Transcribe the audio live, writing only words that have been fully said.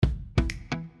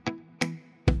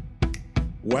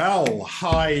Well,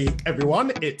 hi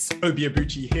everyone. It's Obi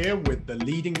Abuchi here with the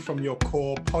Leading from Your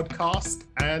Core podcast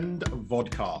and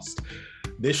vodcast.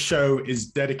 This show is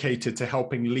dedicated to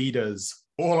helping leaders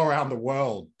all around the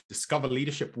world discover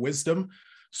leadership wisdom,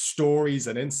 stories,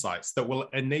 and insights that will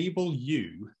enable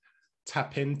you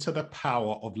tap into the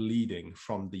power of leading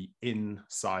from the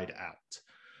inside out.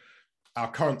 Our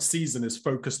current season is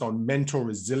focused on mental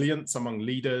resilience among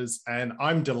leaders, and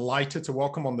I'm delighted to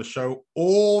welcome on the show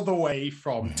all the way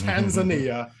from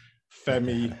Tanzania,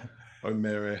 Femi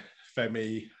Omere.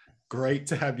 Femi, great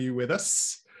to have you with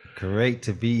us. Great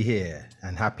to be here,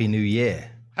 and Happy New Year.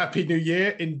 Happy New Year,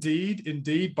 indeed,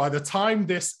 indeed. By the time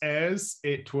this airs,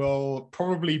 it will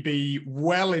probably be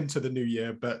well into the new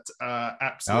year, but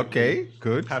absolutely. Okay,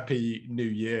 good. Happy New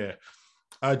Year.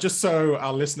 Just so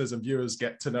our listeners and viewers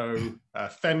get to know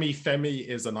Femi. Femi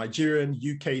is a Nigerian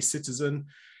UK citizen.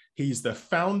 He's the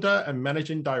founder and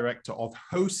managing director of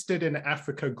Hosted in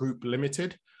Africa Group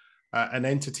Limited, an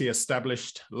entity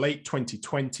established late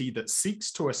 2020 that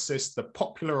seeks to assist the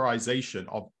popularization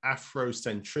of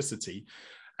Afrocentricity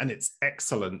and its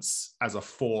excellence as a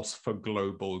force for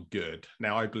global good.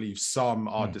 Now, I believe some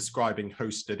are describing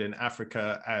Hosted in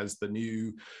Africa as the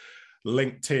new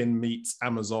LinkedIn meets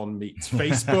Amazon meets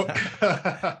Facebook.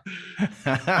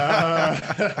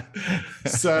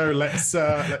 So let's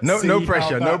no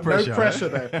pressure there,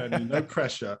 Femi, no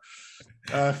pressure.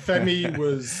 Femi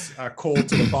was called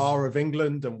to the Bar of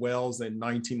England and Wales in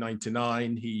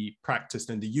 1999. He practiced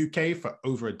in the UK for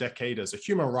over a decade as a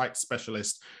human rights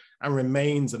specialist and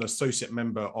remains an associate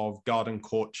member of Garden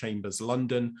Court Chambers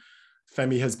London.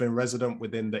 Femi has been resident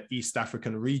within the East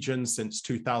African region since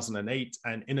 2008,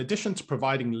 and in addition to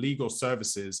providing legal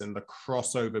services in the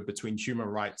crossover between human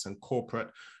rights and corporate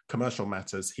commercial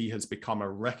matters, he has become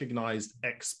a recognized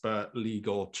expert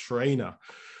legal trainer.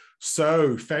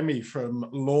 So, Femi, from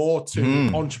law to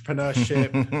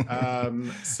entrepreneurship,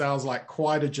 sounds like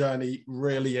quite a journey.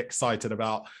 Really excited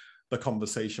about the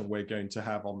conversation we're going to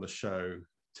have on the show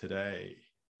today.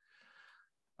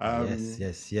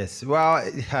 Yes. Well,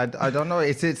 I don't know.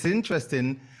 It's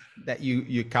interesting that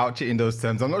you couch it in those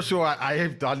terms. I'm not sure I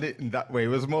have done it in that way. It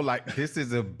was more like this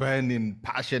is a burning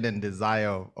passion and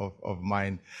desire of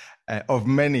mine, of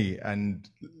many. And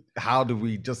how do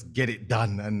we just get it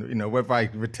done? And whether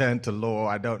I return to law,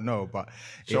 I don't know. But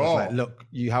it was like, look,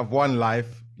 you have one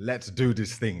life. Let's do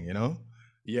this thing.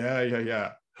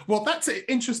 Yeah. Well, that's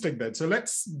interesting then. So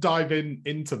let's dive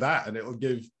into that, and it'll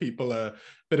give people a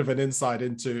bit of an insight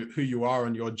into who you are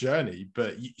and your journey.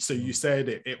 But so you said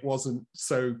it wasn't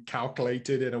so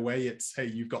calculated in a way. It's, hey,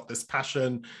 you've got this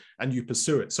passion and you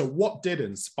pursue it. So what did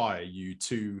inspire you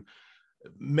to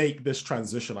make this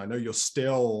transition? I know you're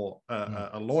still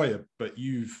a lawyer, but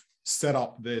you've set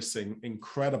up this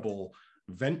incredible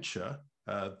venture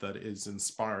that is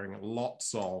inspiring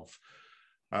lots of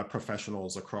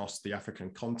professionals across the African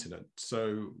continent.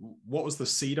 So what was the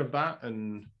seed of that?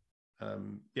 And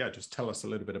just tell us a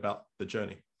little bit about the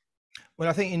journey. Well,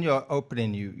 I think in your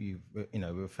opening, you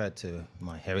referred to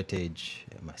my heritage,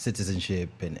 my citizenship,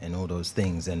 and all those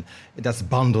things, and that's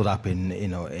bundled up in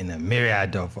a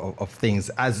myriad of things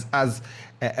as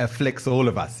afflicts all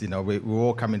of us. We're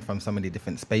all coming from so many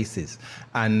different spaces,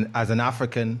 and as an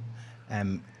African,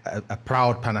 a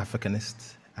proud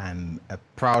Pan-Africanist, a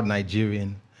proud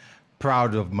Nigerian,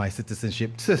 proud of my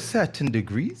citizenship to certain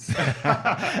degrees.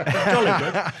 Jolly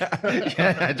good.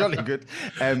 Yeah, jolly good.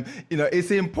 It's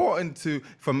important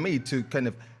for me to kind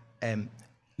of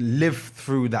live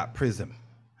through that prism,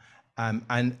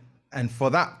 and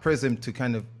for that prism to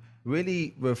kind of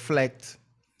really reflect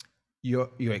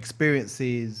your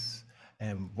experiences,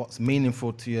 what's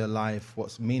meaningful to your life,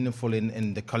 what's meaningful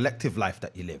in the collective life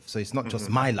that you live. So it's not just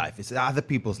my life, it's other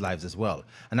people's lives as well.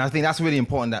 And I think that's really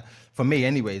important, that for me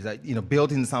anyways, that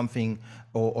building something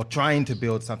or trying to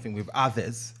build something with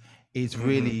others is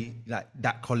really like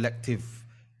that collective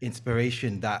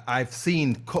inspiration that I've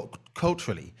seen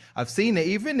culturally. I've seen it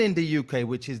even in the UK,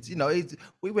 which is,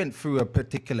 we went through a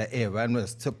particular era, and we're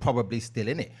still probably still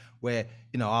in it, where,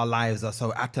 our lives are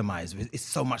so atomized. It's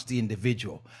so much the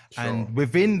individual. Sure. And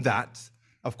within that,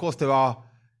 of course, there are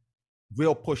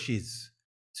real pushes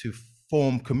to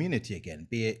form community again,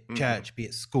 be it church, be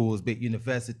it schools, be it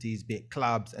universities, be it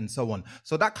clubs, and so on.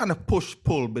 So that kind of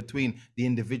push-pull between the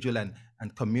individual and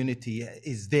community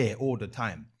is there all the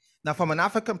time. Now, from an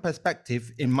African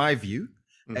perspective, in my view,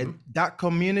 that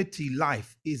community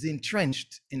life is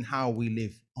entrenched in how we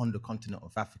live on the continent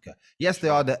of Africa. Yes,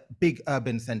 there are the big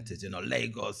urban centers,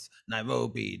 Lagos,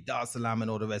 Nairobi, Dar es Salaam, and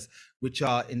all the rest, which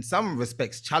are in some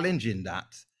respects challenging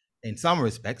that in some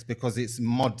respects, because it's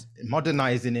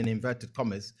modernizing in inverted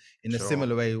commas in a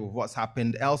similar way of what's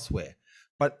happened elsewhere.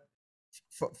 But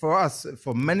for us,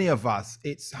 for many of us,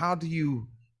 it's how do you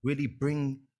really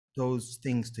bring those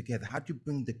things together? How do you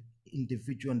bring the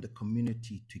individual and the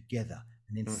community together,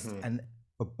 and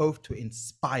for both to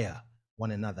inspire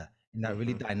one another in that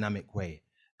really dynamic way?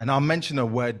 And I'll mention a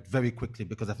word very quickly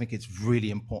because I think it's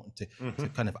really important to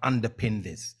kind of underpin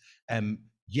this.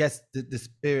 Yes, the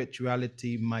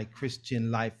spirituality, my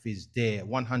Christian life is there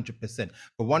 100%.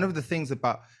 But one of the things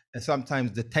about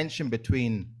sometimes the tension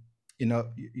between, you know,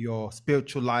 your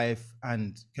spiritual life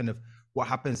and kind of what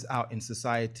happens out in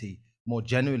society more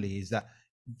generally is that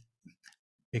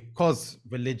because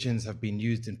religions have been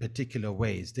used in particular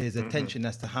ways, there's a tension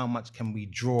as to how much can we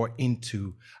draw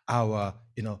into our,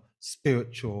 you know,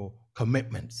 spiritual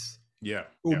commitments.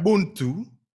 Ubuntu,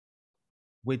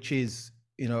 which is,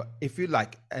 you know, if you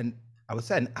like, and I would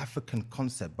say an African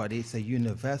concept, but it's a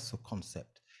universal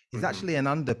concept. It's actually an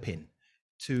underpin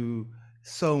to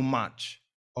so much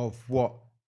of what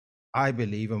I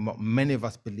believe and what many of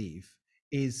us believe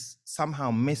is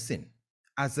somehow missing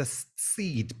as a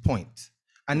seed point.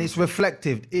 And it's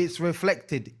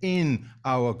reflected in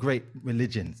our great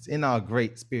religions, in our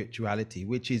great spirituality,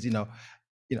 which is, you know,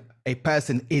 a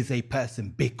person is a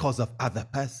person because of other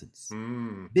persons.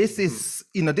 This is,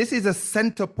 you know, this is a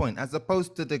center point as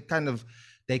opposed to the kind of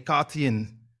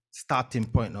Descartesian starting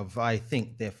point of I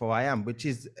think, therefore I am, which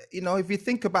is, you know, if you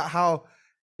think about how,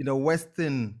 you know,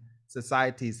 Western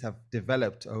societies have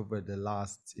developed over the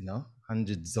last, you know,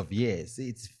 hundreds of years,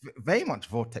 it's very much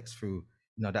vortex through,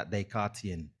 you know, that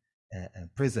Descartesian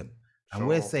prism. And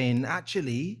we're saying,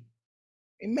 actually,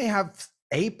 it may have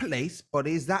a place, but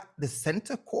is that the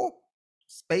center core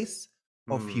space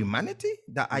of humanity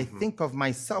that I think of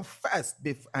myself first,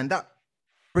 and that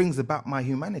brings about my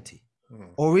humanity?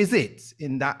 Or is it,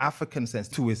 in that African sense,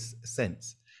 Tuist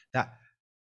sense, that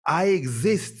I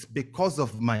exist because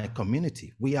of my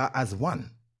community? We are as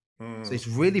one. So it's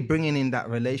really bringing in that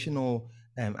relational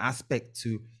aspect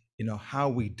to, you know, how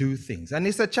we do things. And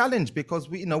it's a challenge because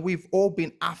we, you know, we've all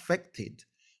been affected,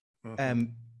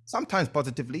 sometimes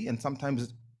positively and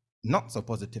sometimes not so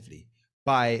positively,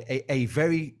 by a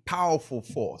very powerful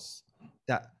force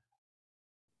that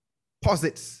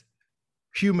posits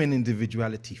human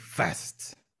individuality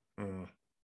first.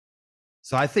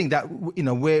 So I think that, you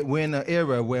know, we're in an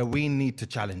era where we need to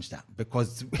challenge that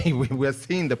because we're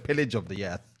seeing the pillage of the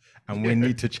earth. And we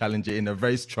need to challenge it in a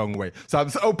very strong way. So I'm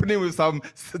opening with some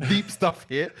deep stuff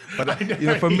here, but you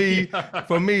know,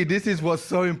 for me, this is what's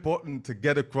so important to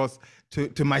get across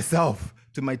to myself,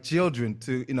 to my children,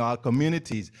 to, you know, our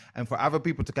communities, and for other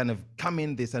people to kind of come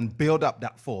in this and build up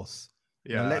that force.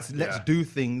 You know, let's do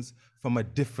things from a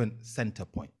different center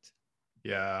point.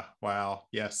 Yeah. Wow.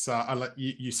 Yes.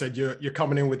 You said you're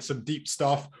coming in with some deep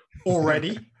stuff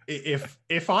already.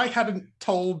 If I hadn't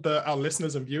told our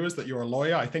listeners and viewers that you're a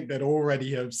lawyer, I think they'd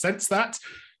already have sensed that,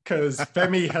 because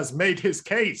Femi has made his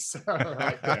case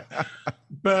right there.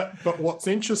 But what's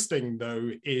interesting,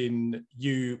 though, in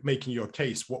you making your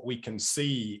case, what we can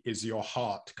see is your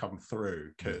heart come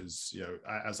through, because, you know,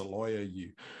 as a lawyer,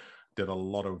 you did a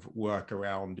lot of work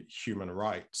around human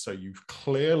rights. So you've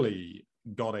clearly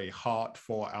got a heart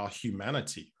for our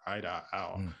humanity, right?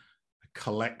 Our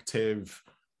collective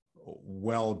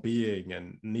well-being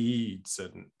and needs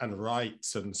and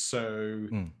rights. And so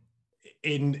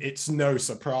it's no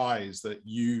surprise that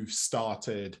you've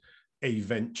started a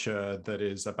venture that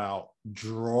is about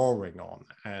drawing on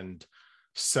and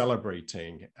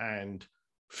celebrating and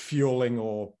fueling,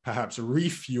 or perhaps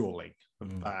refueling,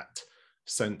 that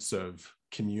sense of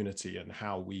community and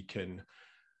how we can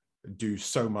do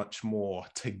so much more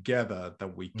together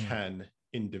than we can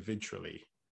individually.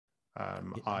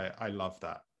 I love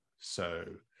that. So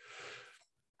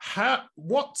how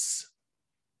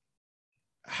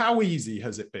easy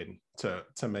has it been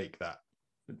to make that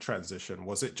transition?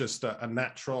 Was it just a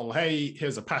natural, hey,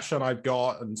 here's a passion I've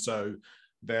got, and so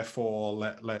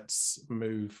therefore let's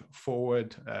move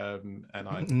forward? And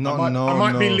I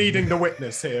might be leading the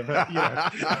witness here, but you know,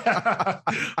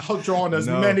 I'll draw on as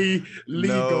many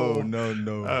legal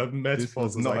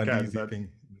metaphors as I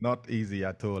can. Not easy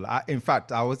at all. In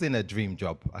fact, I was in a dream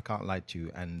job. I can't lie to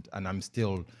you, and I'm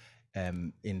still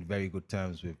in very good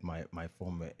terms with my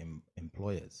former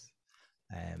employers.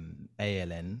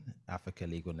 ALN, Africa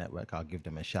Legal Network, I'll give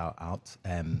them a shout out.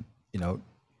 You know,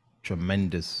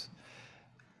 tremendous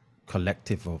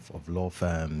collective of law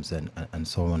firms and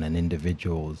so on, and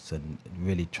individuals, and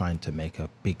really trying to make a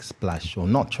big splash, or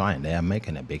not trying, they are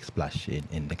making a big splash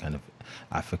in the kind of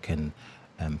African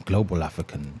global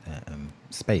African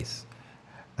space.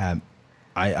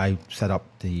 I set up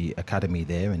the academy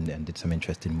there and did some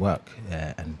interesting work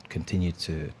and continue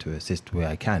to assist where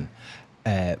I can.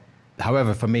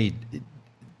 However, for me,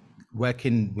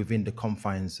 working within the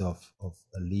confines of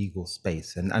a legal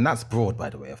space, and that's broad, by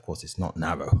the way, of course, it's not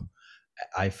narrow.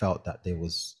 I felt that there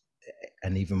was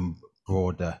an even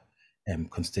broader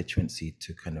constituency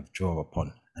to kind of draw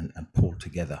upon and pull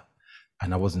together.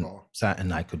 And I wasn't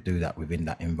certain I could do that within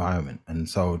that environment. And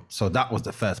so that was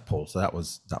the first pull. So that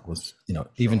was, you know,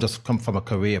 even just come from a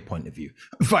career point of view.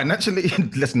 Financially,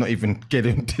 let's not even get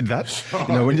into that.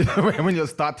 You know, when you're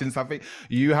starting something,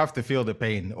 you have to feel the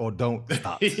pain or don't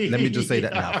start. Let me just say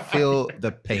that now, feel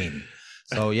the pain.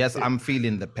 So yes, I'm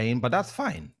feeling the pain, but that's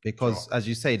fine because as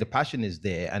you say, the passion is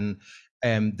there.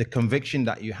 And the conviction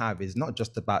that you have is not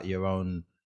just about your own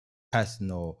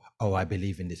personal, oh, I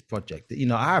believe in this project. You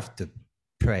know, I have to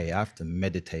pray, I have to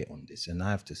meditate on this, and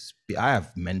I have to speak. I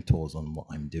have mentors on what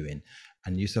I'm doing,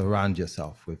 and you surround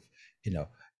yourself with, you know,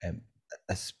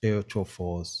 a spiritual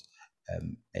force,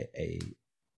 a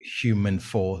human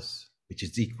force, which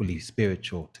is equally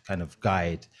spiritual to kind of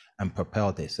guide and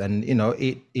propel this. And, you know,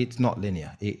 it's not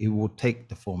linear. It will take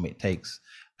the form it takes.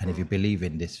 And if you believe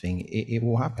in this thing, it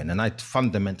will happen. And I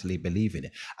fundamentally believe in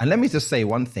it. And let me just say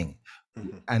one thing.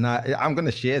 And I'm going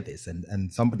to share this.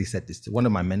 And somebody said this, one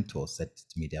of my mentors said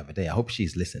to me the other day, I hope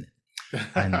she's listening.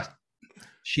 And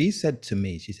she said to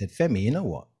me, she said, Femi, you know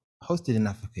what? Hosted in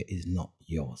Africa is not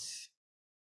yours.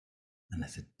 And I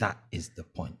said, that is the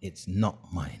point. It's not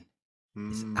mine.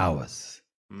 It's ours.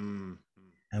 And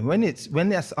when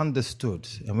that's understood,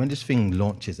 and when this thing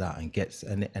launches out and gets,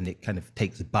 and it kind of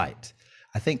takes bite,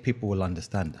 I think people will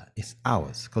understand that it's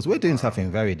ours because we're doing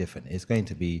something very different. It's going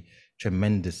to be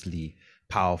tremendously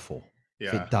powerful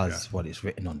if it does what is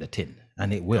written on the tin,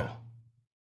 and it will.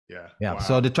 Yeah. Wow.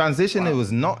 So the transition, it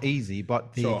was not easy,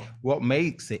 but what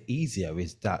makes it easier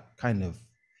is that kind of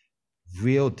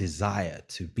real desire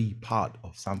to be part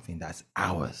of something that's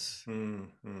ours.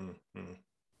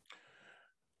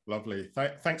 Lovely.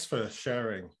 Thanks for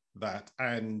sharing that,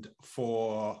 and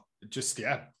for just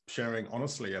sharing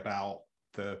honestly about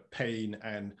the pain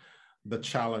and the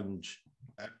challenge.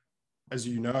 As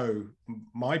you know,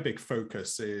 my big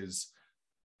focus is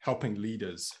helping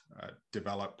leaders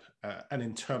develop an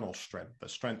internal strength, the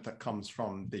strength that comes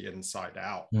from the inside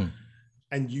out.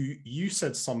 And you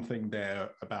said something there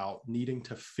about needing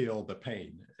to feel the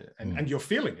pain, and you're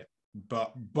feeling it,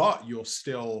 but you're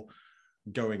still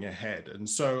going ahead. And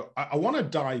so I want to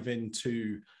dive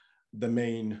into the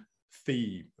main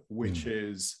theme, which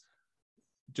is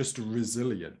just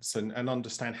resilience, and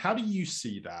understand, how do you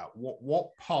see that?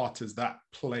 What part is that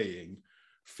playing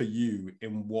for you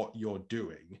in what you're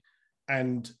doing?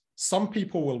 And some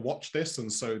people will watch this,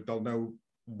 and so they'll know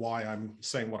why I'm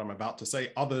saying what I'm about to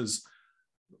say. Others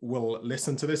will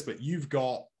listen to this, but you've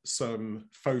got some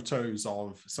photos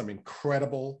of some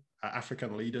incredible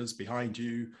African leaders behind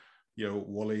you. You know,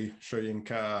 Wole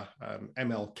Soyinka,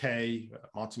 MLK,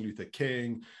 Martin Luther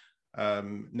King,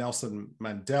 Nelson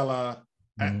Mandela.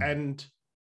 And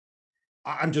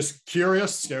I'm just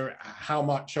curious, you know, how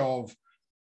much of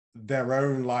their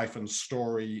own life and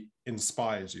story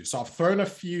inspires you. So I've thrown a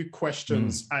few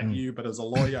questions at you, but as a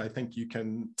lawyer, I think you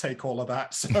can take all of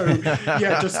that. So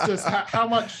yeah, just how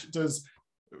much does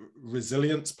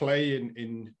resilience play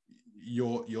in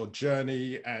your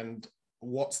journey, and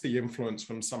what's the influence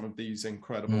from some of these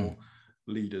incredible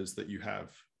leaders that you have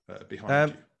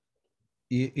behind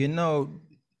you? You know,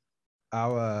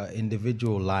 our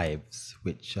individual lives,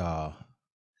 which are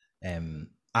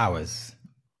ours,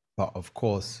 but of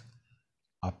course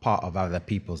are part of other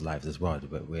people's lives as well,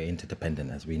 but we're interdependent,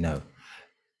 as we know.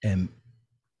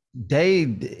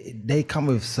 They come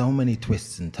with so many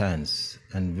twists and turns,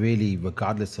 and really,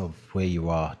 regardless of where you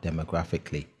are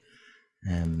demographically,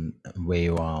 where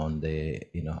you are on the,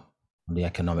 you know, on the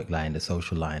economic line, the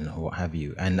social line, or what have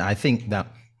you. And I think that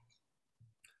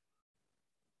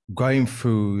going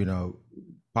through, you know,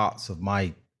 parts of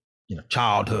my, you know,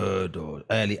 childhood or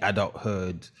early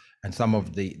adulthood, and some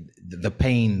of the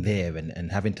pain there,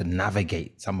 and having to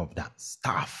navigate some of that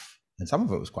stuff, and some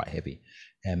of it was quite heavy,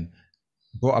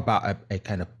 brought about a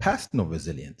kind of personal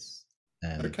resilience,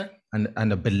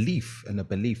 and a belief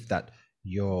that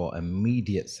your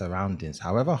immediate surroundings,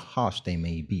 however harsh they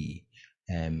may be,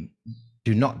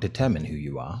 do not determine who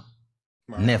you are.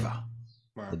 Never.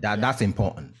 That's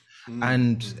important.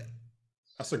 And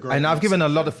that's a great. And I've given a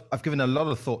lot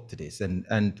of thought to this,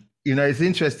 and you know, it's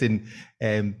interesting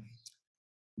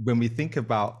when we think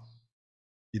about,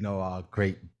 you know, our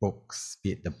great books,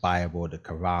 be it the Bible, the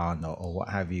Quran, or what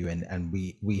have you, and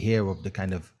we hear of the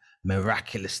kind of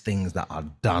miraculous things that are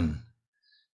done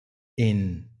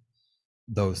in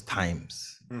those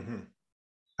times. Mm-hmm.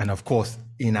 And of course,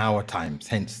 in our times,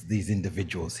 hence these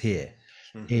individuals here,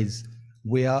 Mm-hmm. is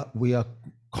we are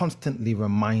constantly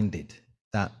reminded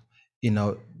that, you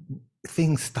know,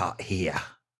 things start here.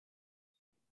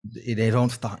 They don't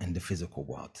start in the physical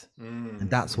world. Mm-hmm. And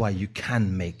that's why you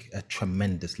can make a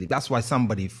tremendous leap. That's why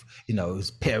somebody, you know,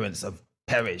 whose parents have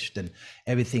perished and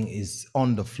everything is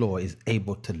on the floor is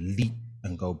able to leap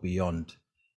and go beyond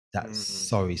that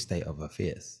sorry state of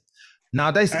affairs. Now,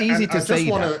 that's easy to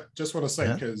say. I just want to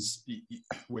say, because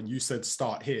when you said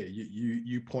start here,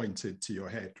 you pointed to your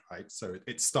head, right? So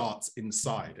it starts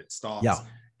inside. It starts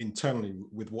internally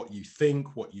with what you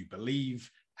think, what you believe,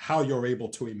 how you're able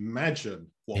to imagine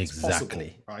what's possible,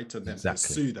 right? And then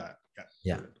pursue that.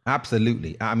 Yeah,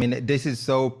 absolutely. I mean, this is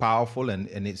so powerful, and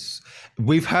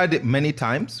we've heard it many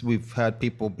times. We've heard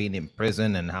people being in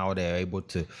prison and how they're able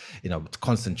to, you know,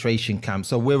 concentration camps.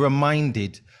 So we're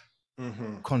reminded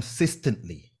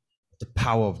consistently the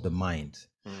power of the mind.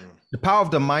 The power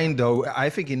of the mind, though, I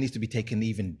think it needs to be taken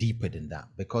even deeper than that,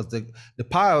 because the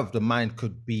power of the mind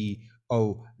could be,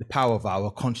 the power of our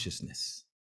consciousness.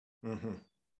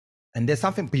 And there's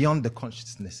something beyond the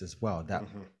consciousness as well that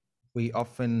we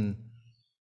often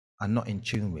are not in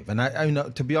tune with. And I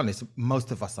know, to be honest, most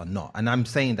of us are not. And I'm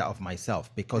saying that of myself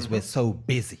because we're so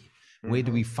busy. Where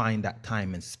do we find that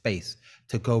time and space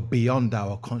to go beyond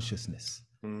our consciousness?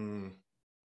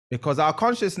 Because our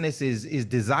consciousness is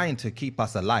designed to keep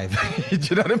us alive. Do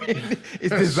you know what I mean?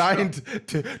 It's designed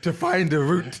to find the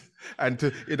root and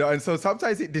to, you know, and so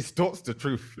sometimes it distorts the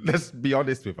truth. Let's be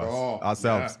honest with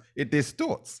ourselves. Yeah. It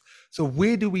distorts. So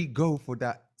where do we go for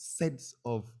that sense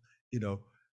of, you know,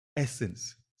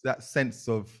 essence, that sense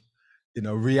of, you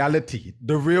know, reality,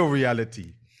 the real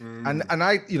reality? And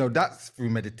I, you know, that's through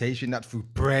meditation, that's through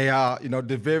prayer, you know,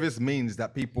 the various means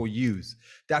that people use.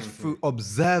 That's through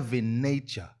observing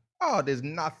nature. Oh, there's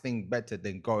nothing better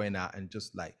than going out and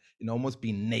just, like, you know, almost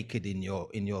being naked in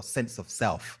your sense of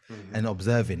self and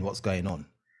observing what's going on.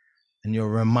 And you're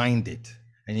reminded.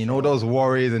 And you know, those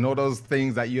worries and all those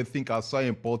things that you think are so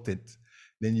important,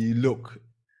 then you look.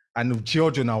 And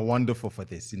children are wonderful for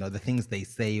this, you know, the things they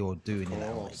say or do, and you're like,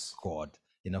 oh my God,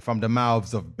 you know, from the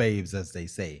mouths of babes, as they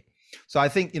say. So I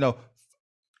think, you know,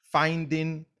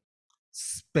 finding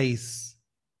space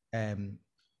to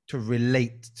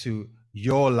relate to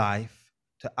your life,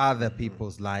 to other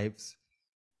people's lives,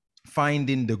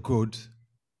 finding the good.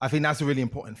 I think that's really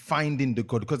important, finding the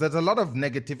good, because there's a lot of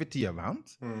negativity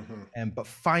around, but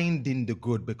finding the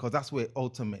good, because that's what it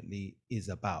ultimately is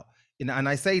about. You know, and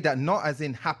I say that not as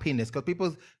in happiness, because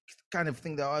people kind of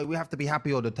think that, we have to be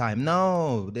happy all the time.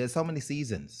 No, there's so many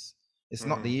seasons. It's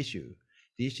not the issue.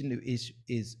 The issue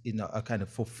is, you know, a kind of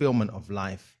fulfillment of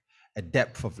life, a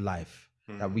depth of life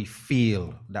that we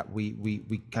feel, that we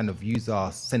kind of use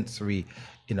our sensory,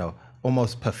 you know,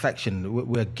 almost perfection.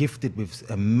 We're gifted with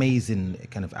amazing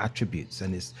kind of attributes,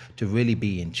 and it's to really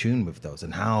be in tune with those.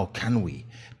 And how can we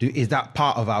do? Is that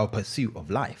part of our pursuit of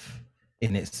life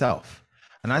in itself?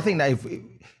 And I think that if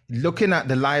looking at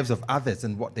the lives of others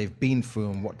and what they've been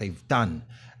through and what they've done,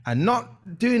 and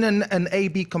not doing an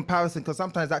A/B comparison, because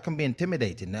sometimes that can be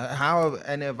intimidating. How are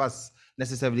any of us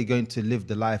necessarily going to live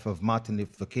the life of Martin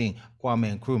Luther King,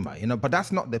 Kwame Nkrumah? You know, but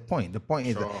that's not the point. The point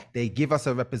is that they give us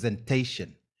a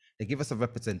representation. They give us a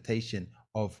representation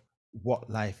of what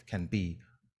life can be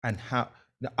and how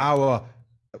our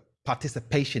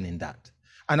participation in that.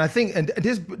 And I think, and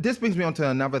this brings me on to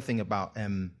another thing about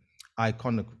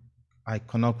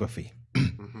iconography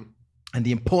and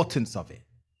the importance of it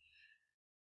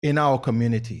in our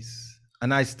communities.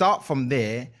 And I start from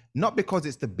there, not because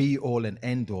it's the be all and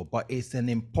end all, but it's an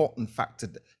important factor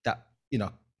that, you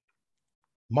know,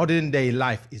 modern day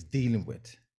life is dealing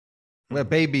with. We're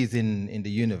babies in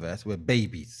the universe, we're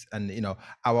babies. And, you know,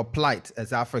 our plight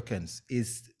as Africans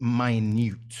is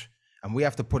minute, and we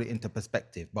have to put it into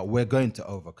perspective, but we're going to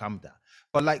overcome that.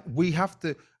 But, like, we have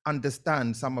to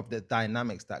understand some of the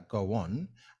dynamics that go on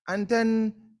and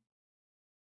then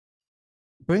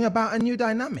bring about a new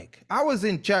dynamic. I was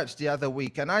in church the other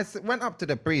week and I went up to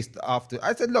the priest after.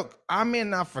 I said, look, I'm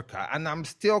in Africa and I'm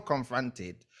still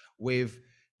confronted with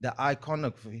the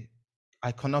iconography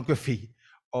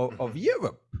of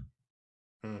Europe.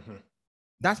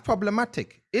 That's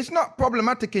problematic. It's not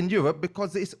problematic in Europe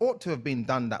because it ought to have been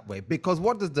done that way. Because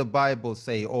what does the Bible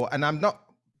say? And I'm not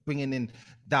bringing in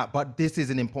that, but this is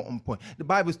an important point. The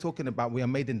Bible is talking about we are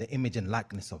made in the image and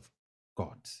likeness of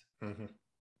God.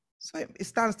 So it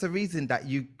stands to reason that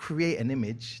you create an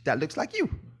image that looks like you.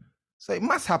 So it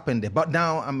must happen there. But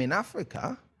now I'm in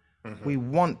Africa. We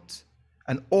want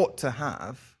and ought to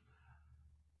have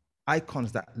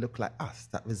icons that look like us,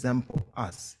 that resemble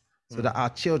us. so that our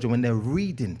children, when they're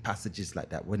reading passages like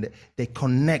that, when they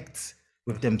connect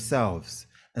with themselves.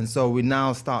 And so we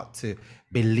now start to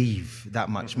believe that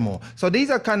much more. So these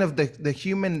are kind of the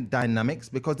human dynamics,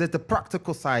 because there's the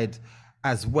practical side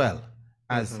as well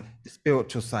as the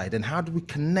spiritual side. And how do we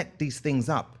connect these things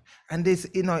up? And this,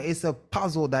 it's a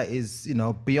puzzle that is,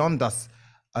 beyond us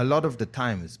a lot of the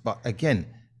times. But again,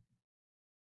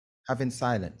 having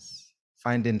silence,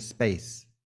 finding space,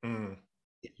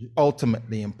 is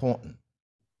ultimately important.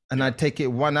 And I take it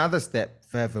one other step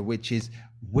further, which is,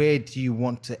 where do you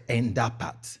want to end up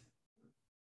at?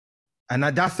 And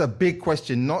that's a big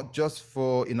question, not just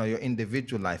for, your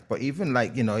individual life, but even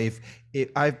like, if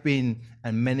I've been,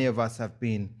 and many of us have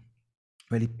been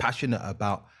really passionate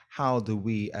about how do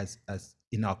we as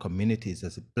in our communities,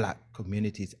 as Black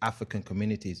communities, African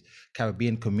communities,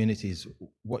 Caribbean communities,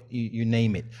 what you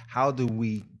name it, how do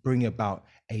we bring about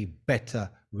a better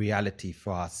reality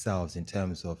for ourselves in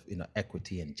terms of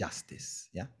equity and justice?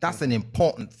 Yeah, that's an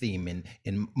important theme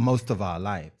in most of our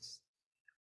lives.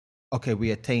 Okay,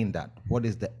 we attain that. What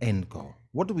is the end goal?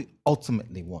 What do we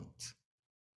ultimately want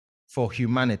for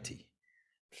humanity?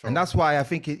 Sure. And that's why I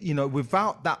think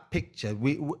without that picture,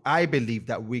 I believe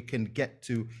that we can get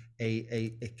to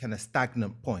a kind of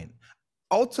stagnant point.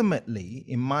 Ultimately,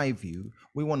 in my view,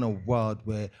 we want a world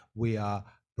where we are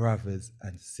brothers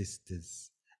and sisters.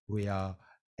 We are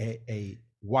a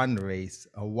one race,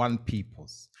 a one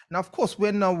peoples. Now, of course,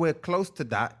 we're nowhere close to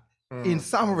that in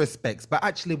some respects, but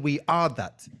actually we are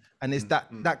that. And it's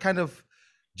that kind of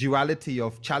duality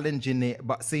of challenging it,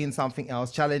 but seeing something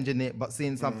else, challenging it, but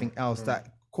seeing something else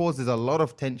that causes a lot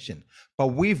of tension. But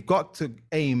we've got to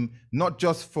aim not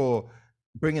just for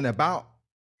bringing about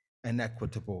an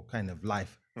equitable kind of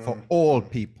life for all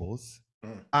peoples,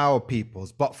 our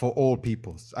peoples, but for all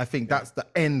peoples. I think that's the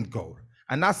end goal.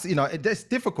 And that's, it's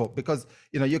difficult because,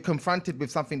 you're confronted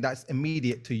with something that's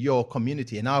immediate to your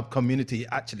community. And our community,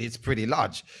 actually, it's pretty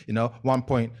large, 1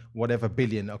 point whatever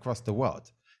billion across the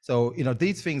world. So,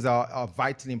 these things are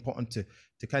vitally important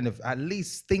to kind of at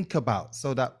least think about,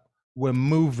 so that we're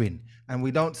moving and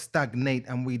we don't stagnate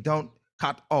and we don't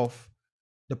cut off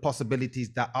the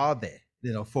possibilities that are there,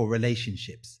 for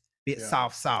relationships, be it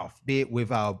South-South, be it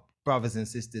with our brothers and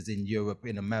sisters in Europe,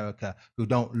 in America, who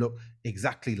don't look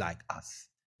exactly like us.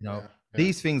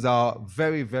 These things are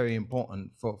very, very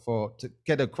important for to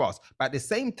get across. But at the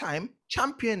same time,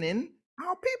 championing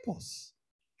our peoples.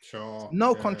 Sure.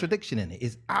 No contradiction in it.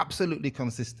 It's absolutely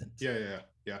consistent. Yeah.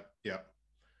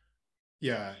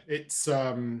 It's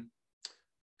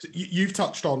you've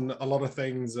touched on a lot of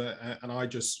things, and I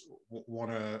just want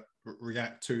to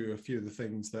react to a few of the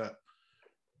things that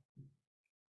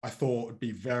I thought would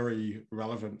be very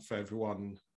relevant for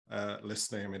everyone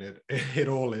listening. I mean, it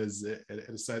all is in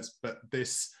a sense, but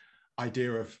this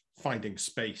idea of finding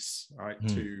space, right,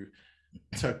 to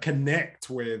connect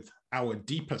with our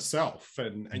deeper self,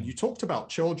 and you talked about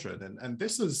children, and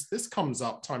this comes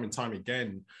up time and time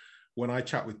again when I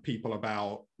chat with people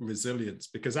about resilience,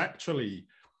 because actually,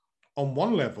 on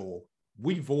one level,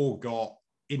 we've all got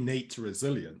innate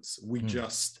resilience.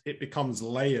 It becomes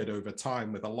layered over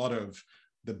time with a lot of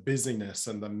the busyness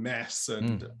and the mess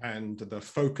and the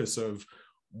focus of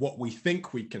what we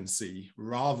think we can see,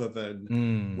 rather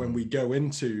than when we go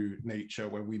into nature,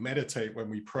 when we meditate, when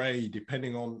we pray,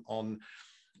 depending on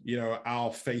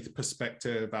our faith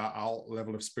perspective, our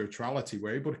level of spirituality,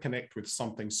 we're able to connect with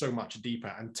something so much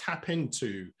deeper and tap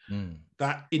into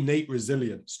that innate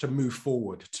resilience to move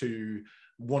forward, to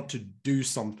want to do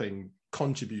something,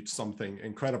 contribute something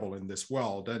incredible in this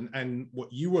world. And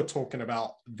what you were talking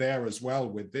about there as well,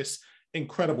 with this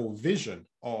incredible vision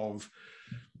of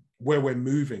where we're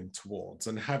moving towards,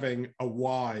 and having a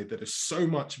why that is so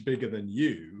much bigger than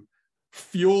you,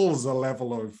 fuels a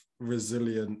level of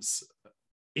resilience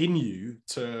in you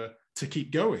to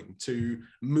keep going, to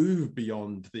move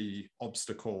beyond the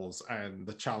obstacles and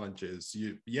the challenges.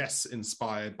 Yes,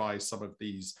 inspired by some of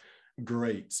these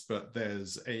greats, but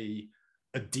there's a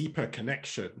deeper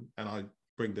connection, and I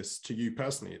bring this to you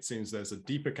personally. It seems there's a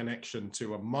deeper connection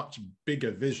to a much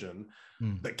bigger vision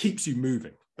that keeps you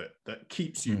moving, that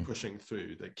keeps you pushing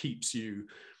through, that keeps you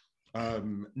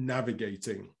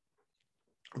navigating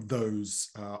those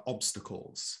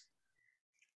obstacles.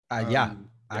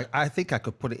 I think I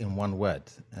could put it in one word,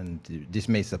 and this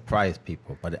may surprise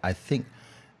people, but I think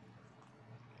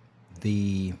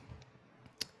the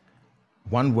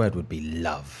one word would be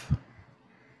love.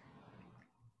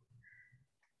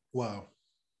 Wow.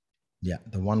 Yeah,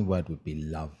 the one word would be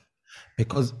love.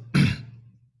 Because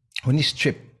when you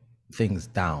strip things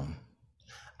down,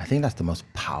 I think that's the most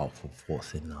powerful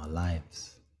force in our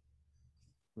lives.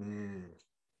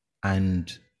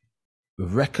 And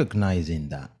recognizing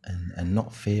that and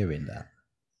not fearing that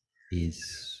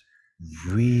is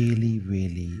really,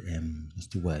 really, what's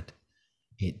the word?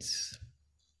 It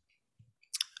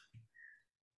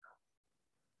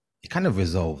kind of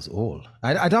resolves all.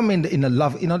 I don't mean in a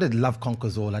love, that love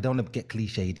conquers all. I don't want to get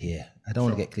cliched here.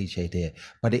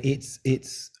 But it's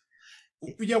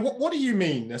yeah. What do you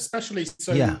mean? Especially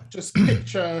so. Yeah. Just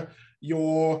picture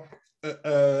you're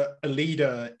a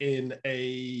leader in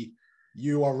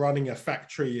you are running a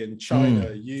factory in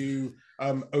China. You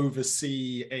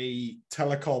oversee a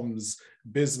telecoms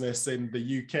business in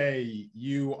the UK.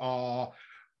 You are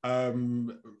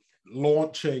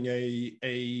launching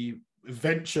a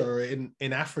venture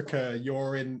in Africa.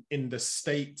 You're in the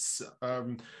States,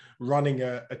 running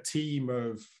a team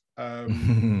of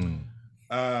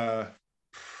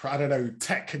I don't know,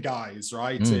 tech guys,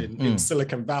 right? In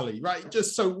Silicon Valley, right?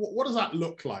 Just so what does that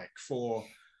look like for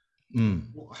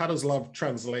how does love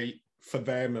translate for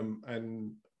them,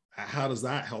 and how does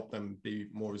that help them be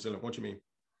more resilient? What do you mean?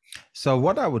 So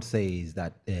what I would say is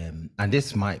that and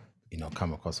this might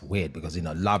come across weird, because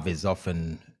love is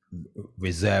often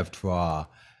reserved for our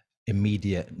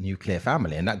immediate nuclear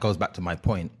family, and that goes back to my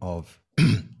point of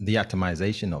the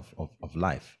atomization of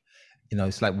life.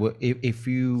 It's like, if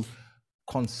you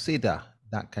consider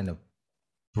that kind of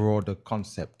broader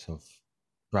concept of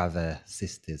brother,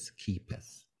 sisters,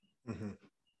 keepers,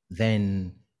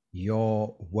 then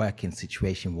your working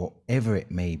situation, whatever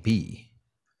it may be,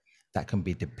 that can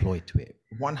be deployed to it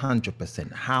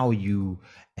 100%. How you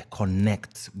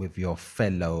connect with your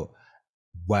fellow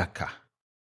worker,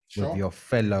 with your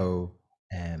fellow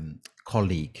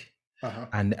colleague.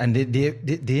 And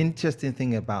the interesting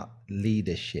thing about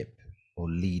leadership or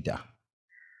leader,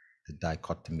 the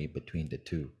dichotomy between the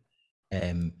two,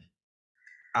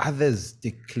 others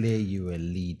declare you a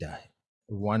leader.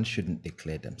 One shouldn't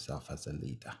declare themselves as a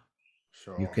leader.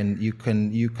 You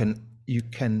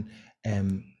can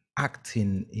act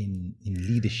in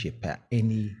leadership at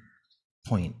any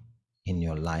point in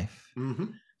your life.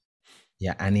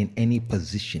 Yeah, and in any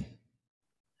position.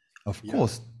 Of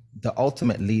course, the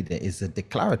ultimate leader is a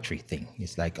declaratory thing.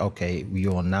 It's like, okay,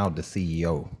 you are now the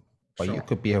CEO, but you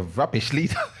could be a rubbish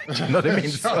leader. Do you know what I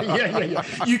mean? Yeah.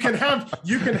 You can have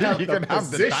the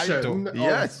position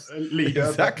of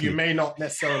leader, but you may not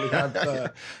necessarily have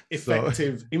the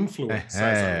effective influence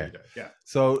as a leader. Yeah.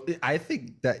 So I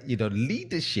think that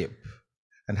leadership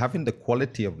and having the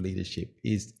quality of leadership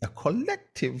is a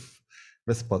collective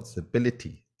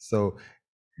responsibility. So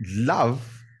love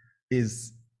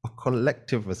is a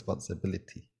collective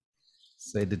responsibility.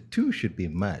 So the two should be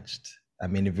merged. I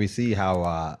mean, if we see how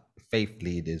our faith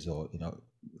leaders, or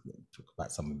talk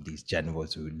about some of these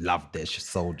generals who love their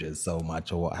soldiers so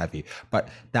much, or what have you, but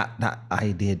that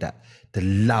idea that the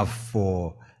love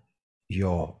for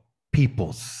your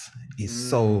peoples is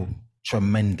so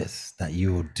tremendous that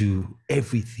you will do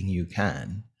everything you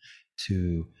can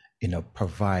to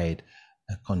provide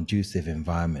a conducive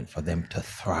environment for them to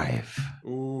thrive.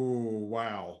 Oh,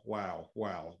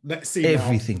 wow. Let's see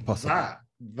everything possible.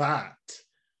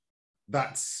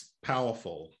 That's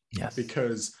powerful. Yes.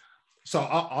 Because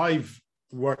I've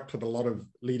worked with a lot of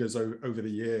leaders over the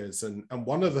years, and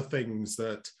one of the things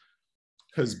that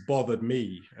has bothered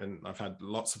me, and I've had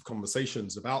lots of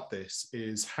conversations about this,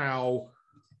 is how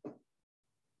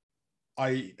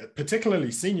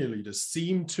particularly senior leaders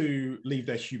seem to leave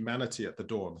their humanity at the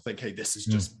door and think, hey, this is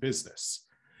just business.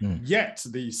 Yet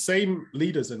the same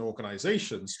leaders in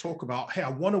organizations talk about, hey, I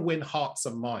want to win hearts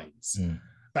and minds.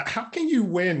 But how can you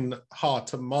win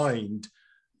heart and mind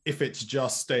if it's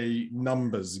just a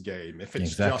numbers game, if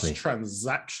it's just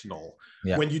transactional?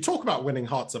 When you talk about winning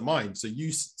hearts and minds, so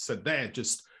you said there,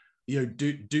 just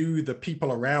do the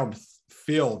people around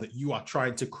feel that you are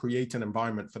trying to create an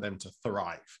environment for them to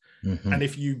thrive? And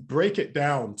if you break it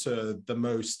down to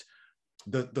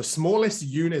the smallest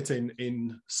unit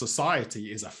in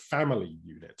society is a family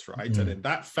unit, right? And in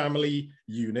that family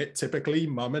unit, typically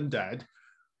mom and dad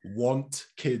want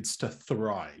kids to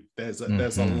thrive. There's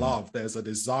a love, there's a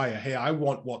desire. Hey, I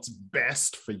want what's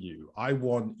best for you. I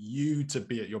want you to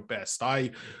be at your best. I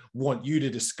want you to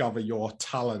discover your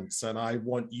talents, and I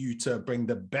want you to bring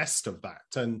the best of that.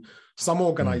 And some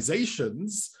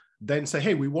organizations then say,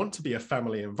 hey, we want to be a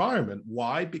family environment.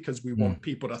 Why? Because we want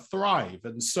people to thrive.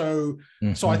 And so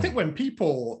I think when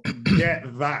people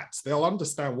get that, they'll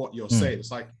understand what you're saying.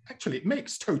 It's like, actually, it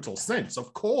makes total sense.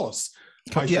 Of course,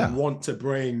 I should want to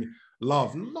bring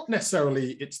love. Not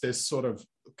necessarily it's this sort of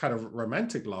kind of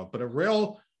romantic love, but a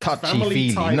real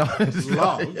family type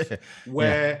love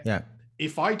where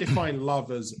if I define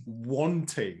love as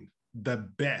wanting the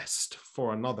best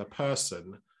for another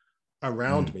person,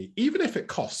 around me, even if it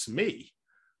costs me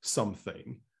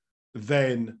something,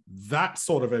 then that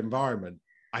sort of environment,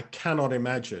 I cannot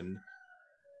imagine,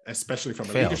 especially from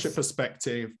a leadership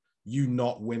perspective, you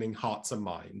not winning hearts and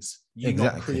minds, you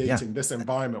not creating this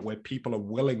environment where people are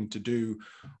willing to do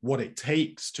what it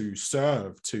takes to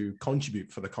serve, to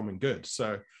contribute for the common good.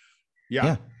 So,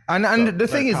 yeah. And so, the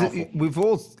thing is,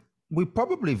 we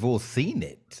probably have all seen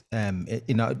it.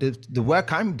 You know, the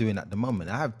work I'm doing at the moment,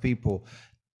 I have people,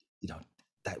 you know,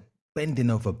 that bending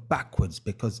over backwards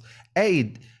because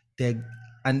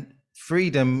and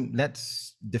freedom,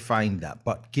 let's define that,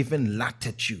 but given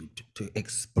latitude to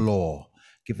explore,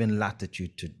 given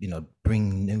latitude to, you know,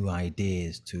 bring new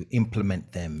ideas, to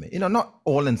implement them, you know, not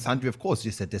all and sundry, of course,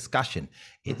 just a discussion.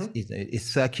 It's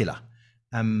circular.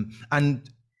 And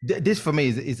this for me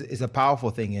is a powerful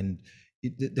thing. And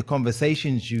the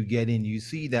conversations you get in, you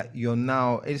see that you're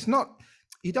now, it's not,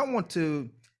 you don't want to,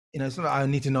 you know, it's not, I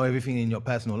need to know everything in your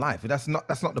personal life. That's not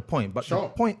the point. But the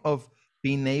point of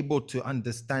being able to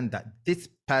understand that this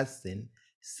person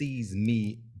sees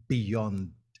me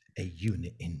beyond a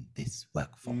unit in this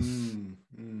workforce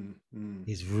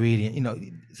is really, you know,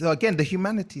 so again, the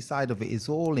humanity side of it is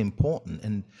all important.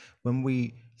 And when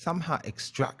we somehow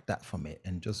extract that from it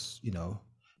and just, you know,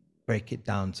 break it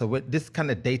down. So with this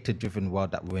kind of data-driven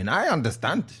world that we're in, I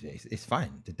understand it's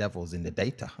fine. The devil's in the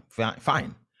data,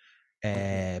 fine.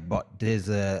 But there's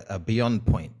a beyond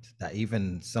point that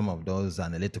even some of those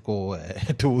analytical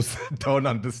tools don't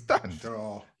understand.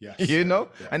 You know,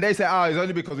 and they say, it's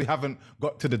only because we haven't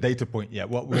got to the data point yet.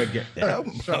 What we'll get there.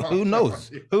 Who knows?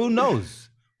 Who knows?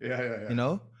 You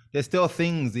know, there's still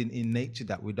things in nature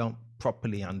that we don't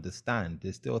properly understand.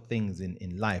 There's still things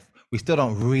in life we still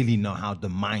don't really know how the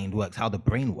mind works, how the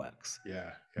brain works.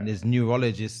 And there's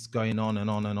neurologists going on and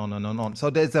on and on and on. So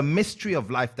there's a mystery of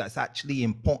life that's actually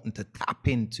important to tap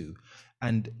into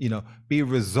and, you know, be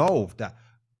resolved, that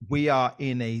we are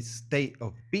in a state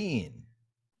of being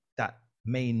that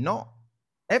may not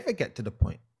ever get to the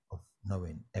point of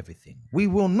knowing everything. We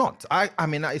will not. I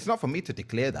mean, it's not for me to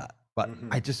declare that, but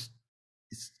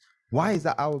why is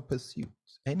that our pursuit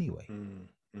anyway?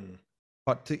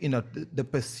 But to, you know, the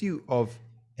pursuit of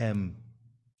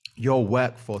your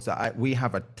workforce, we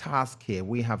have a task here,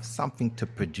 we have something to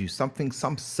produce,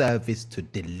 some service to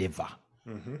deliver.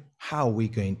 How are we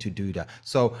going to do that?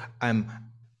 So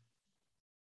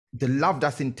the love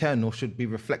that's internal should be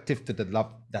reflective to the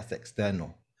love that's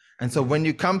external. And so when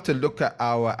you come to look at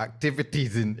our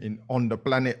activities on the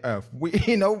planet Earth, we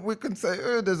can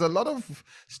say, there's a lot of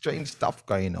strange stuff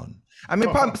going on. I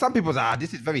mean, some people say,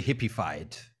 this is very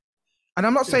hippified. And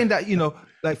I'm not saying that, you know,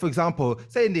 like, for example,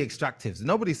 say in the extractives,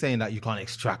 nobody's saying that you can't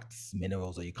extract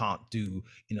minerals or you can't do,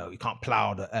 you know, you can't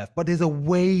plow the earth, but there's a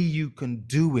way you can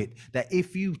do it that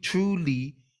if you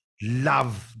truly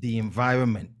love the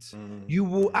environment, you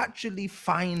will actually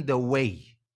find a way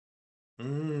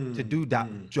to do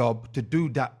that job, to do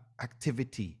that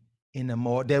activity in a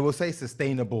more, they will say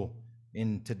sustainable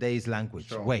in today's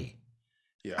language way.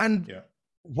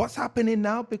 What's happening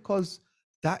now because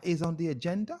that is on the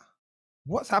agenda?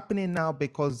 What's happening now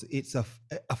because it's a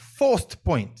forced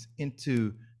point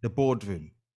into the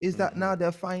boardroom is that now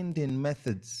they're finding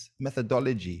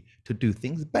methodology to do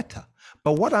things better.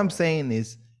 But what I'm saying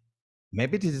is,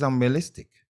 maybe this is unrealistic.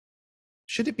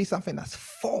 Should it be something that's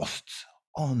forced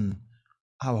on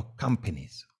our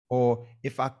companies? Or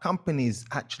if our companies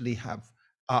actually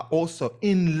are also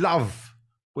in love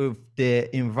with their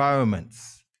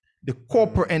environments, the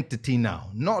corporate entity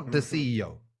now, not the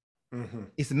CEO.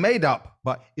 It's made up,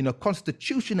 but, you know,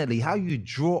 constitutionally, how you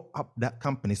draw up that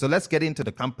company. So let's get into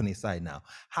the company side now.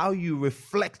 How you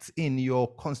reflect in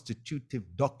your constitutive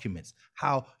documents,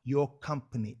 how your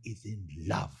company is in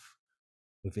love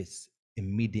with its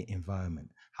immediate environment,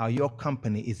 how your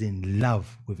company is in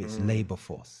love with its labor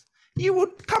force. You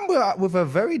would come with a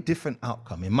very different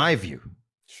outcome, in my view.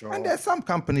 And there's some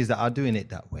companies that are doing it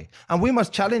that way. And we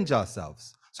must challenge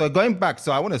ourselves. So going back,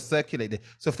 so I want to circulate it.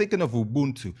 So thinking of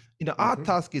Ubuntu, you know, our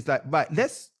task is like, right,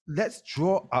 let's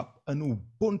draw up an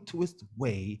Ubuntuist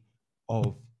way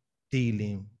of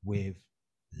dealing with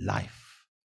life.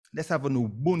 Let's have an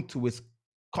Ubuntuist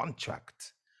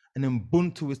contract, an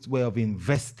Ubuntuist way of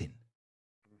investing.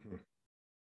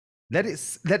 Let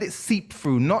it seep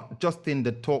through, not just in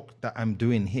the talk that I'm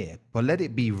doing here, but let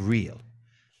it be real.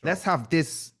 Let's have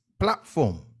this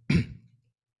platform,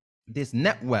 this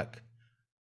network,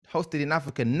 hosted in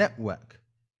Africa network,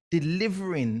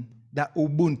 delivering that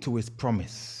Ubuntuist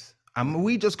promise. And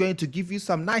we just going to give you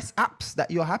some nice apps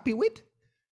that you're happy with?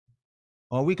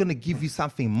 Or are we going to give you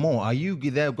something more? Are you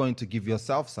there going to give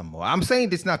yourself some more? I'm saying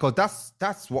this now because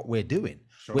that's what we're doing.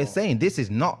 Sure. We're saying this is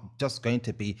not just going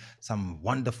to be some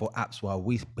wonderful apps where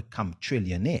we become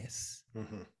trillionaires.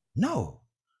 Mm-hmm. No,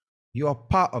 you are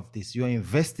part of this. You're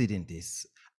invested in this.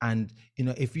 And,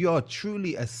 if you are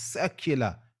truly a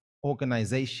circular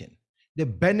organization, the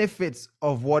benefits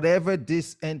of whatever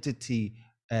this entity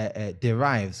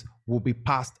derives will be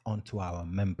passed on to our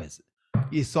members.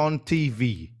 It's on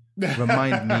TV.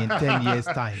 Remind me in 10 years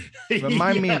time.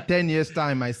 Remind me in 10 years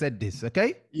time I said this,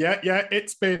 okay? Yeah,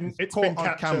 it's been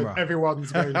captured. Camera.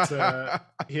 Everyone's going to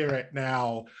hear it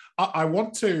now. I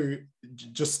want to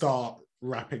just start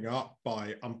wrapping up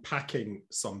by unpacking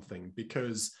something,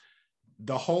 because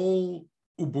the whole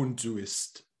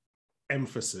Ubuntuist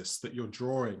emphasis that you're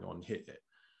drawing on here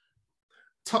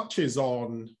touches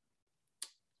on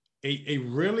a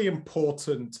really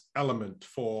important element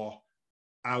for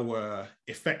our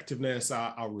effectiveness,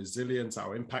 our resilience,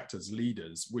 our impact as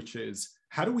leaders, which is,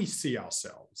 how do we see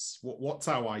ourselves? What's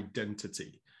our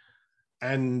identity?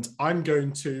 And I'm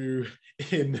going to,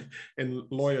 in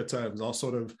lawyer terms,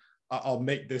 I'll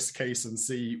make this case and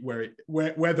see where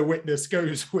the witness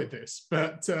goes with this.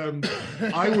 But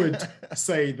I would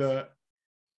say that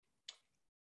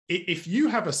if you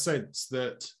have a sense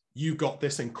that you've got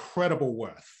this incredible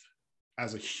worth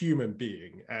as a human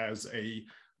being, as a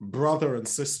brother and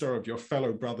sister of your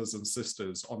fellow brothers and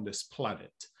sisters on this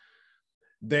planet,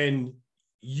 then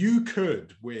you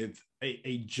could, with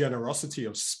a generosity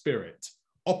of spirit,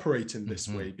 operate in this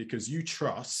way, because you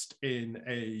trust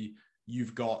in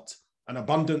you've got an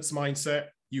abundance mindset.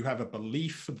 You have a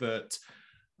belief that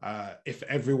if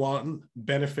everyone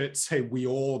benefits, hey, we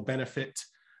all benefit.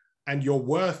 And your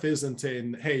worth isn't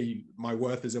in, hey, my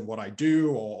worth is in what I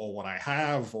do or what I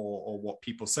have or what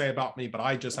people say about me, but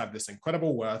I just have this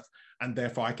incredible worth, and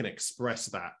therefore I can express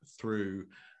that through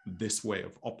this way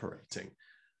of operating.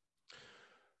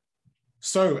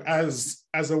 So as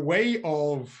a way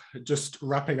of just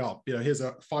wrapping up, here's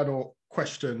a final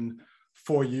question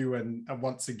for you. And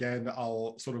once again,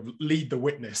 I'll sort of lead the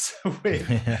witness with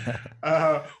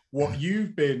what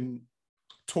you've been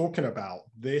talking about,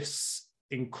 this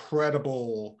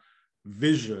incredible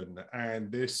vision and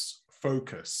this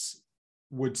focus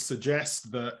would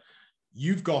suggest that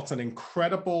you've got an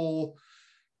incredible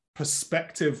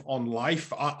perspective on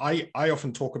life. I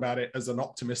often talk about it as an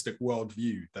optimistic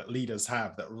worldview that leaders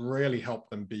have that really help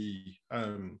them be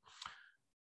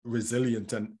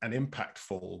resilient and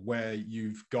impactful, where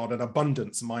you've got an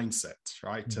abundance mindset,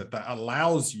 right? That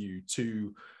allows you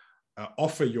to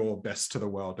offer your best to the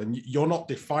world. And you're not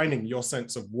defining your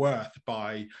sense of worth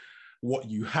by what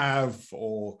you have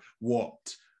or what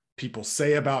people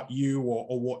say about you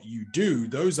or what you do.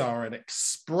 Those are an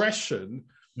expression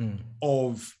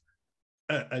of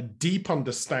a deep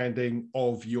understanding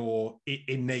of your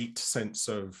innate sense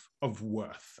of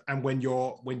worth. And when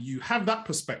you have that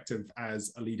perspective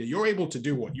as a leader, you're able to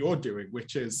do what you're doing,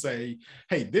 which is say,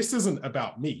 hey, this isn't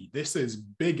about me. This is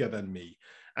bigger than me.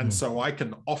 And so I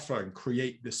can offer and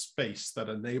create this space that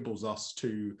enables us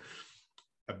to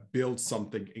build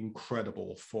something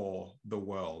incredible for the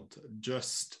world.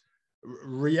 Just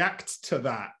react to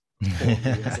that for me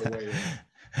as a way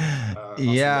of,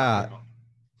 yeah,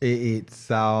 it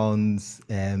sounds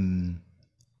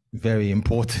very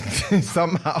important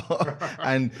somehow,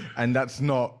 and that's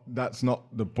not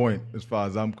the point as far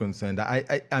as I'm concerned.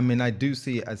 I mean, I do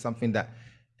see it as something that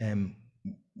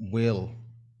will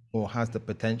or has the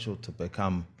potential to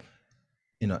become,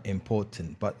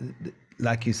 important. But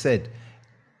like you said,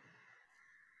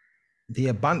 the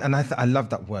abundance, and I love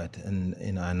that word,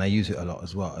 and I use it a lot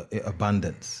as well.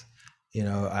 Abundance.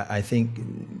 I think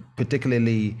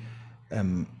particularly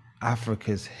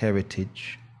Africa's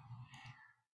heritage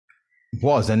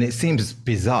was, and it seems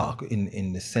bizarre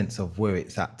in the sense of where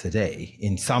it's at today.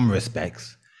 In some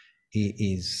respects, it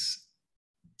is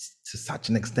to such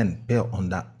an extent built on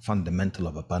that fundamental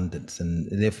of abundance, and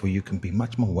therefore you can be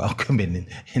much more welcoming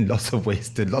in lots of ways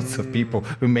to lots of people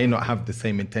who may not have the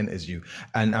same intent as you.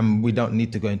 And we don't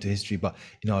need to go into history, but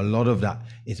a lot of that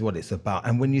is what it's about.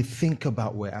 And when you think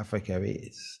about where Africa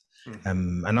is,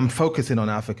 and I'm focusing on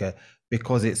Africa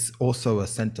because it's also a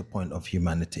center point of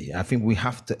humanity. I think we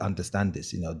have to understand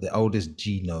this. The oldest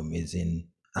genome is in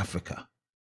Africa,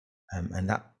 and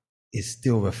that is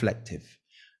still reflective.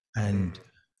 And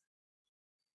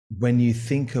when you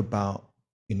think about,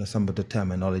 some of the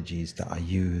terminologies that are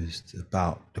used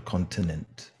about the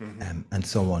continent and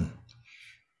so on,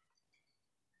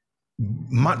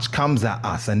 much comes at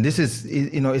us. And this is,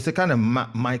 it's a kind of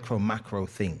macro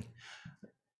thing.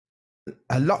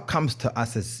 A lot comes to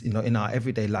us as, in our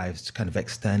everyday lives, kind of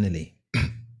externally.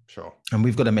 Sure. And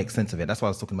we've got to make sense of it. That's why I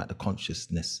was talking about the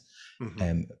consciousness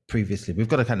previously. We've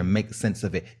got to kind of make sense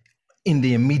of it in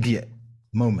the immediate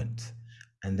moment,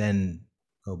 and then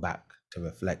go back to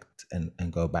reflect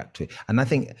and go back to it. And I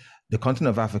think the continent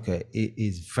of Africa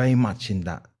is very much in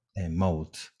that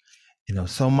mold. You know,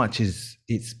 so much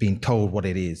it's been told what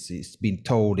it is. It's been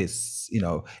told it's, you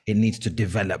know, it needs to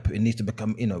develop. It needs to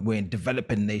become, you know, we're in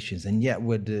developing nations, and yet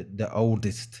we're the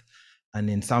oldest, and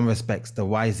in some respects the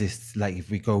wisest. Like if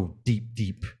we go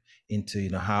deep into, you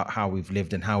know, how we've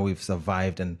lived and how we've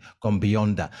survived and gone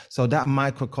beyond that. So that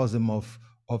microcosm of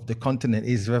the continent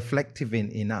is reflective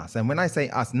in us. And when I say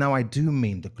us, now I do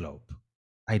mean the globe.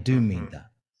 I do mean that,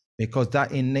 because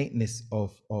that innateness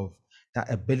of that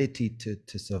ability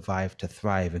to survive, to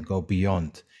thrive and go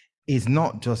beyond is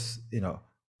not just, you know,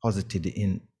 posited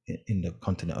in the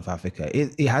continent of Africa.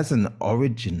 It has an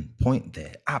origin point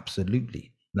there,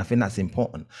 absolutely. And I think that's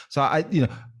important. So you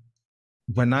know,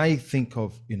 when I think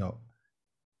of, you know,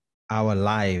 our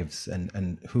lives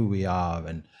and who we are,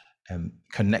 and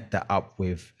connect that up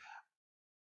with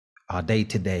our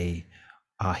day-to-day,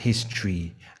 our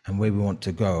history and where we want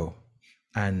to go,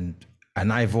 and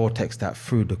I vortex that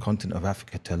through the continent of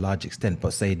Africa to a large extent,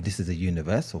 but say this is a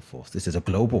universal force, this is a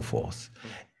global force,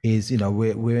 is, you know,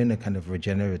 we're in a kind of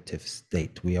regenerative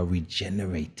state. We are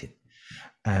regenerating.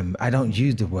 I don't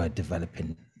use the word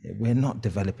developing. We're not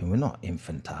developing. We're not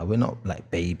infantile. We're not like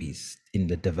babies in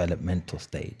the developmental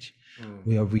stage.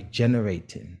 We are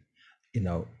regenerating, you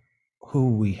know,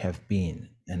 who we have been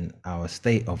and our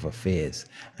state of affairs,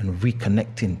 and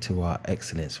reconnecting to our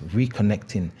excellence,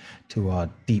 reconnecting to our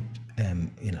deep,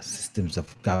 you know, systems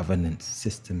of governance,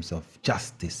 systems of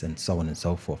justice, and so on and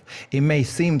so forth. It may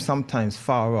seem sometimes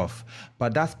far off,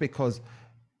 but that's because,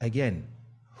 again,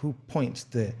 who points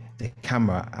the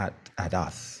camera at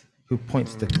us? Who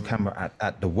points the camera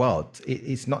at the world?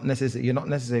 It's not necessary. You're not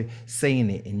necessarily saying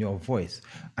it in your voice,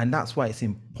 and that's why it's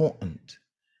important.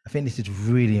 I think this is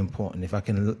really important. If I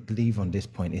can leave on this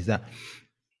point, is that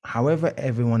however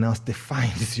everyone else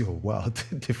defines your world,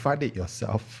 define it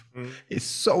yourself. It's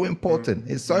so important.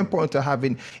 It's so important to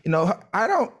having, you know,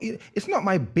 it's not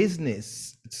my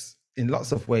business in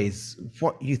lots of ways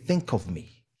what you think of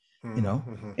me. You know,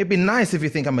 it'd be nice if you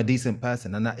think I'm a decent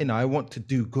person and you know, I want to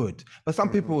do good. But some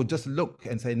people will just look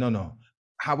and say, no.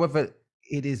 However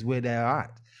it is where they're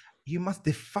at, you must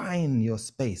define your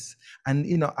space. And,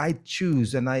 you know, I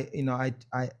choose, and I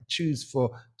choose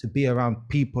to be around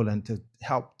people and to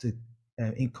help to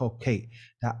inculcate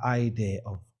that idea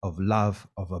of love,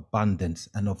 of abundance,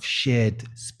 and of shared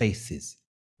spaces.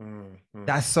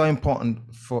 That's so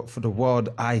important for the world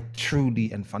I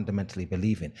truly and fundamentally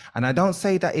believe in. And I don't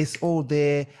say that it's all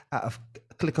there at a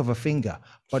click of a finger,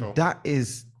 but that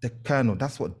is the kernel.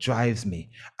 That's what drives me.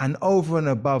 And over and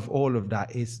above all of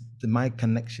that is my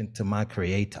connection to my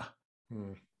creator.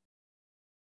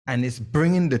 And it's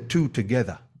bringing the two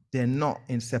together. They're not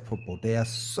inseparable. They are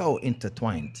so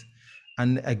intertwined.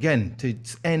 And again, to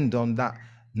end on that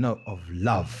note of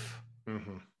love.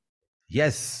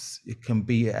 Yes, it can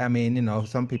be. I mean, you know,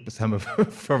 some people say I'm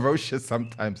ferocious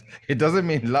sometimes. It doesn't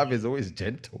mean love is always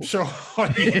gentle. Sure.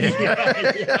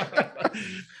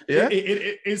 Yeah.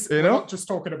 It is. You we're know? not just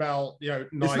talking about, you know,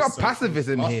 nice It's not and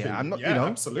pacifism fluffy. here. I'm not, Yeah, you know.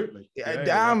 absolutely.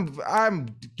 I'm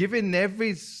giving every,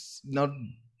 you know,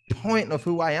 point of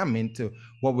who I am into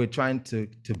what we're trying to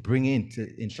bring into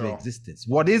existence.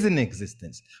 What is in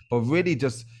existence, but really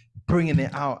just bringing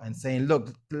it out and saying,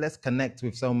 look, let's connect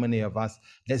with so many of us.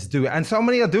 Let's do it. And so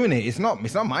many are doing it. It's not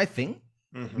my thing.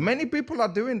 Many people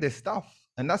are doing this stuff,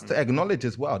 and that's to acknowledge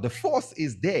as well. The force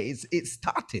is there. It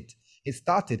started.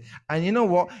 And you know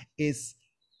what? It's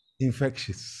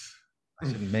infectious. I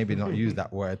should maybe not use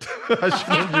that word. I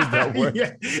shouldn't use that word.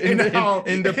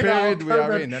 In the period we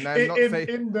are in. And I'm not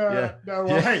saying...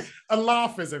 Hey, a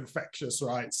laugh is infectious,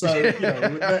 right? So, you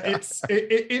know,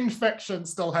 infection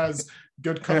still has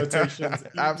good connotations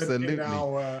Absolutely. in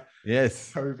our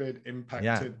COVID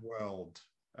impacted world.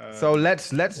 So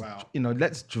let's you know,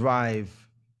 let's drive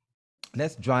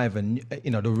and,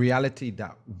 you know, the reality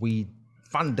that we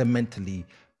fundamentally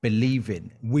believe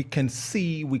in. We can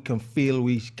see, we can feel,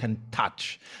 we can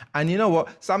touch. And you know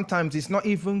what? Sometimes it's not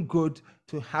even good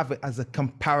to have it as a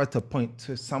comparator point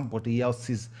to somebody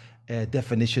else's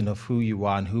definition of who you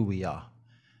are and who we are.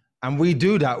 And we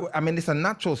do that. I mean, it's a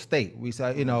natural state. We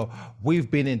say, you know,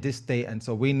 we've been in this state, and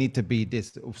so we need to be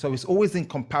this. So it's always in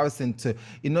comparison to,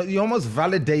 you know, you're almost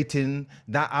validating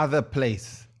that other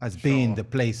place as being the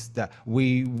place that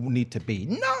we need to be.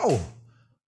 No!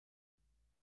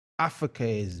 Africa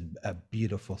is a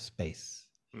beautiful space.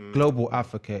 Global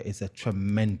Africa is a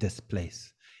tremendous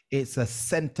place. It's a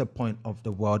center point of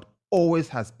the world always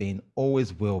has been,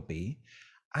 always will be.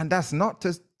 And that's not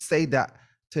to say that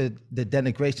to the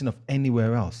denigration of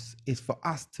anywhere else. It's for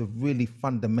us to really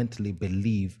fundamentally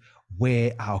believe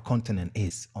where our continent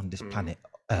is on this planet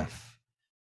Earth.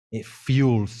 It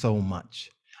fuels so much.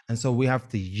 And so we have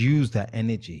to use that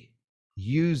energy,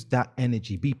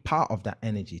 be part of that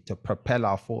energy to propel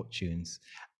our fortunes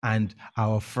and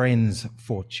our friends'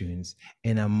 fortunes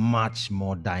in a much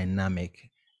more dynamic,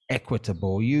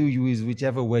 equitable, you use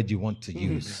whichever word you want to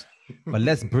use, but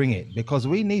let's bring it, because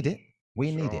we need it.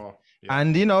 We need it. Yeah.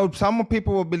 And, you know, some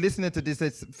people will be listening to this.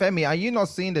 It's, Femi, are you not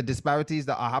seeing the disparities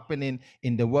that are happening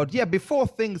in the world? Yeah, before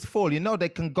things fall, you know, they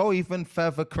can go even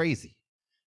further crazy,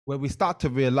 where we start to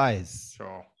realize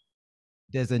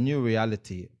there's a new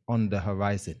reality on the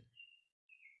horizon.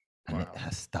 And it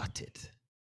has started.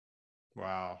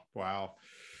 Wow.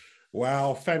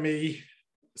 Wow, Femi,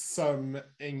 some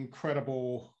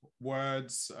incredible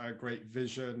words, great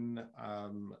vision.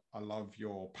 I love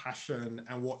your passion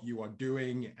and what you are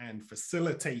doing and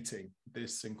facilitating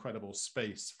this incredible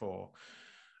space for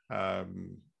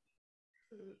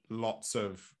lots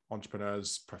of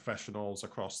entrepreneurs, professionals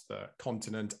across the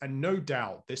continent. And no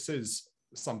doubt, this is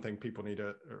something people need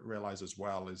to realize as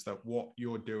well, is that what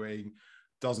you're doing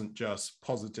doesn't just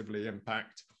positively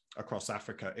impact across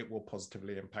Africa, it will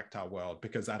positively impact our world,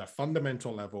 because at a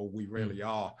fundamental level, we really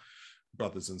are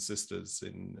brothers and sisters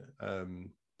in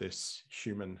this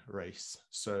human race.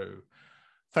 So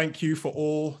thank you for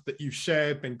all that you've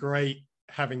shared. Been great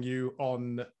having you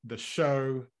on the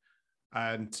show.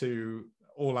 And to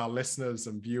all our listeners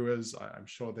and viewers, I'm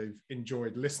sure they've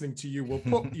enjoyed listening to you. We'll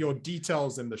put your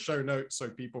details in the show notes so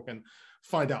people can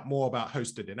find out more about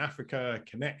Hosted in Africa,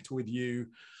 connect with you.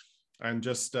 And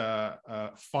just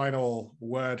a final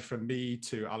word from me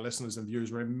to our listeners and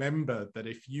viewers. Remember that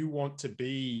if you want to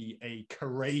be a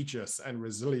courageous and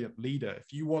resilient leader,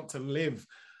 if you want to live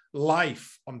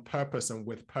life on purpose and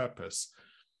with purpose,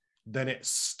 then it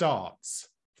starts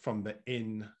from the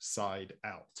inside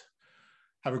out.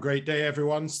 Have a great day,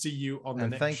 everyone. See you on the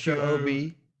next show. Thank you,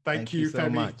 Obi. Thank you, so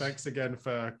Femi. much. Thanks again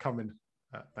for coming.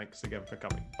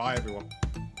 Bye, everyone.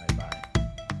 Bye-bye.